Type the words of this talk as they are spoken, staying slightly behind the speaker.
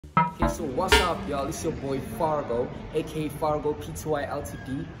Okay, so what's up, y'all? It's your boy Fargo, aka Fargo P2I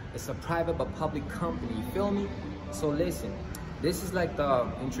Ltd. It's a private but public company, you feel me? So listen, this is like the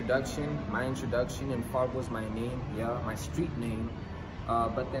introduction, my introduction, and Fargo's my name, yeah, my street name.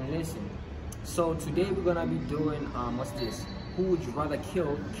 But then listen, so today we're gonna be doing, what's this? Who would you rather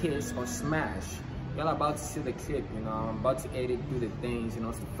kill, kiss, or smash? Y'all about to see the clip, you know, I'm about to edit through the things, you know,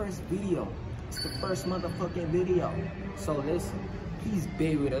 it's the first video. It's the first motherfucking video. So listen, please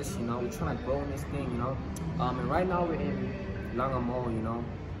bear with us, you know, we're trying to grow in this thing, you know. And right now we're in Langamo, you know.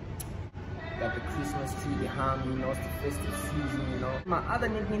 Got the Christmas tree behind me, you know, it's the festive season, you know. My other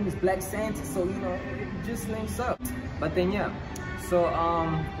nickname is Black Santa, so, you know, it just links up. But then, yeah, so,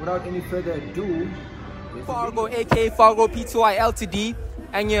 without any further ado, Fargo, aka Fargo P2I Ltd,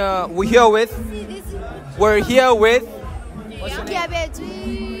 and we're here with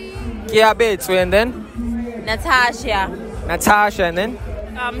Kiabetu, and then Natasha, and then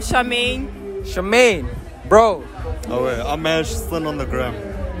Charmaine, bro. Oh wait, I'm Ashton on the gram.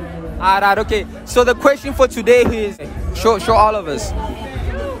 Alright, okay. So the question for today is, show all of us,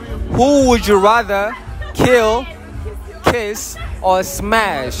 who would you rather kill, kiss, or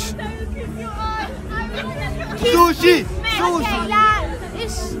smash? Sushi!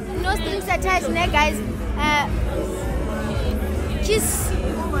 No strings attached, ne, guys. Kiss,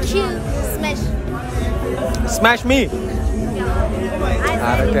 kill, smash. Smash me.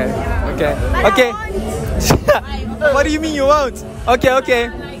 Okay. What do you mean you won't? Okay.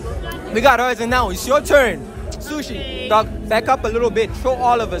 We got ours, and now it's your turn. Sushi, dog, back up a little bit. Show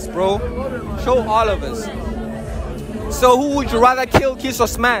all of us, bro. Show all of us. So who would you rather kill, kiss, or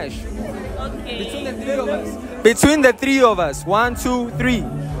smash? Between the three of us. Between the three of us. 1, 2, 3.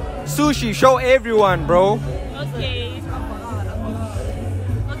 Sushi, show everyone, bro. Okay.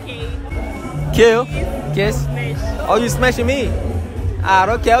 Kill, kiss. Oh, you smashing me?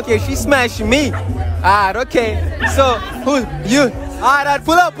 Okay. She smashing me. Okay. So who you? Alright,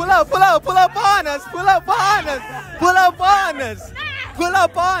 pull up on us.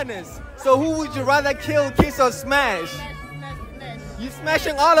 So who would you rather kill, kiss, or smash? You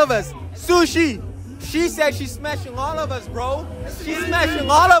smashing all of us. Sushi, she said she's smashing all of us, bro. She's smashing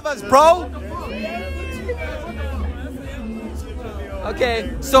all of us, bro. Okay,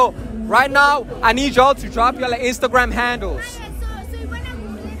 so right now I need y'all to drop your Instagram handles.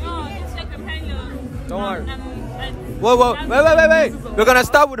 Don't worry. Whoa, wait. We're gonna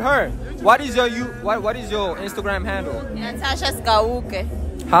start with her. What is your Instagram handle? Natasha Skauke.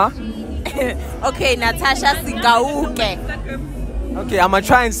 Huh? Okay, Natasha Skauke. Okay, I'm gonna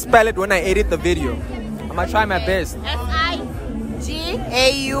try and spell it when I edit the video. I'm gonna try my best.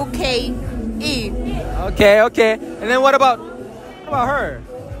 Sigauke. Okay. And then what about her?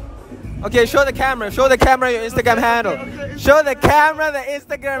 Okay, show the camera your Instagram handle. Show the camera the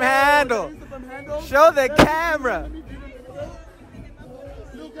Instagram handle. Show the camera.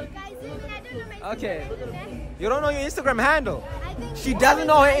 Okay. You don't know your Instagram handle? She doesn't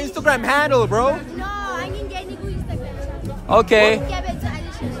know her Instagram handle, bro. No, I didn't get any Instagram. Okay.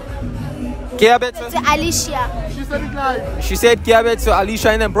 Kiabetu Alicia. She said Kiabetu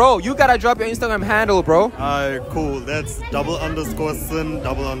Alicia, and then, bro, you gotta drop your Instagram handle, bro. Alright, cool. That's _sin_.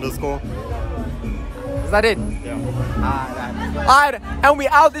 Is that it? Yeah. Alright, and we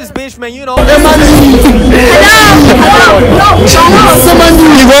out this bitch, man, you know. You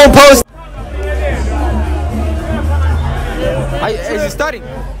won't post. Is it starting?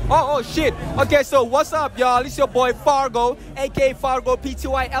 Oh shit. Okay, so what's up, y'all? It's your boy Fargo, aka Fargo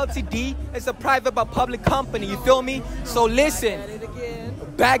P2I Ltd. It's a private but public company, you feel me? So listen,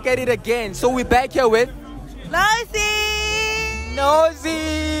 back at it again. So we back here with Nosy.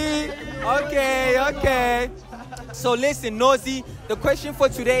 Okay. So listen, Nosy, the question for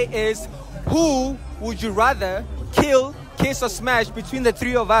today is, who would you rather kill, kiss, or smash between the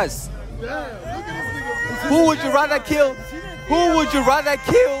three of us? Who would you rather kill? Who would you rather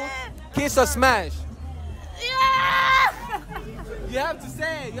kill, kiss, or smash? You have to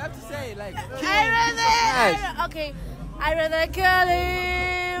say like kill, kiss, or smash. Okay, I'd rather kill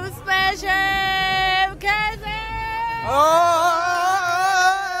him, smash him, kiss him. Oh,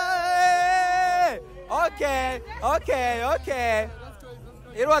 okay.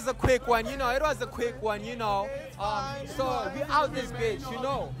 It was a quick one, you know. So we out this bitch, you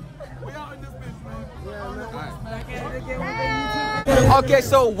know. Okay,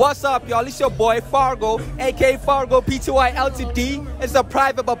 so what's up, y'all? It's your boy Fargo, aka Fargo P2I Ltd. It's a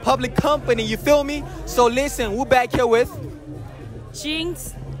private but public company, you feel me? So listen, we're back here with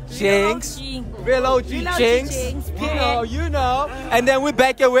Jinx. Real OG Jinx. You know. And then we're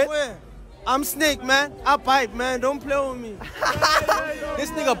back here with I'm Snake, man. I bite, man. Don't play with me.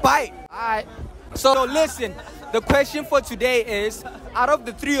 This nigga bite. Alright. So listen, the question for today is, out of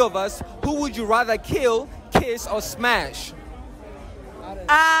the three of us, who would you rather kill, kiss, or smash? Lol.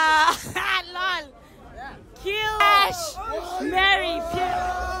 Kill. Smash. Marry.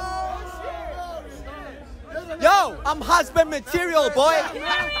 Yo, I'm husband material, boy.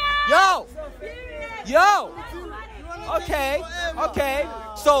 Yo. Okay.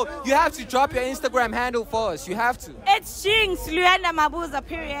 So you have to drop your Instagram handle for us. You have to. It's Jinx, Luanda Mabuza,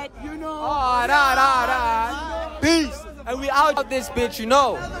 period. Oh, nah. Peace. And we out of this bitch, you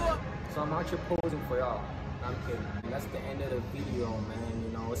know. So I'm out here posing for y'all. I'm kidding. That's the end of the video, man.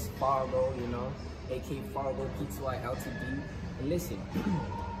 You know, it's Fargo, you know, aka Fargo P2I LTD. And listen, if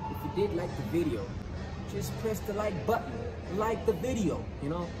you did like the video, just press the like button. Like the video, you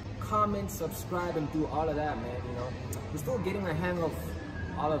know. Comment, subscribe, and do all of that, man. You know, we're still getting a hang of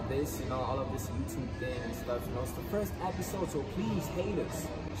all of this, you know, all of this YouTube thing and stuff. You know, it's the first episode, so please, haters,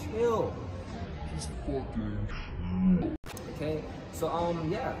 chill. Just fucking chill. Okay, so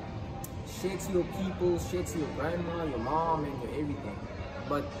yeah, share to your people, share to your grandma, your mom, and your everything,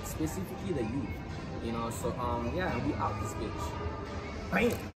 but specifically the youth. You know, so yeah, we out this bitch. Bam.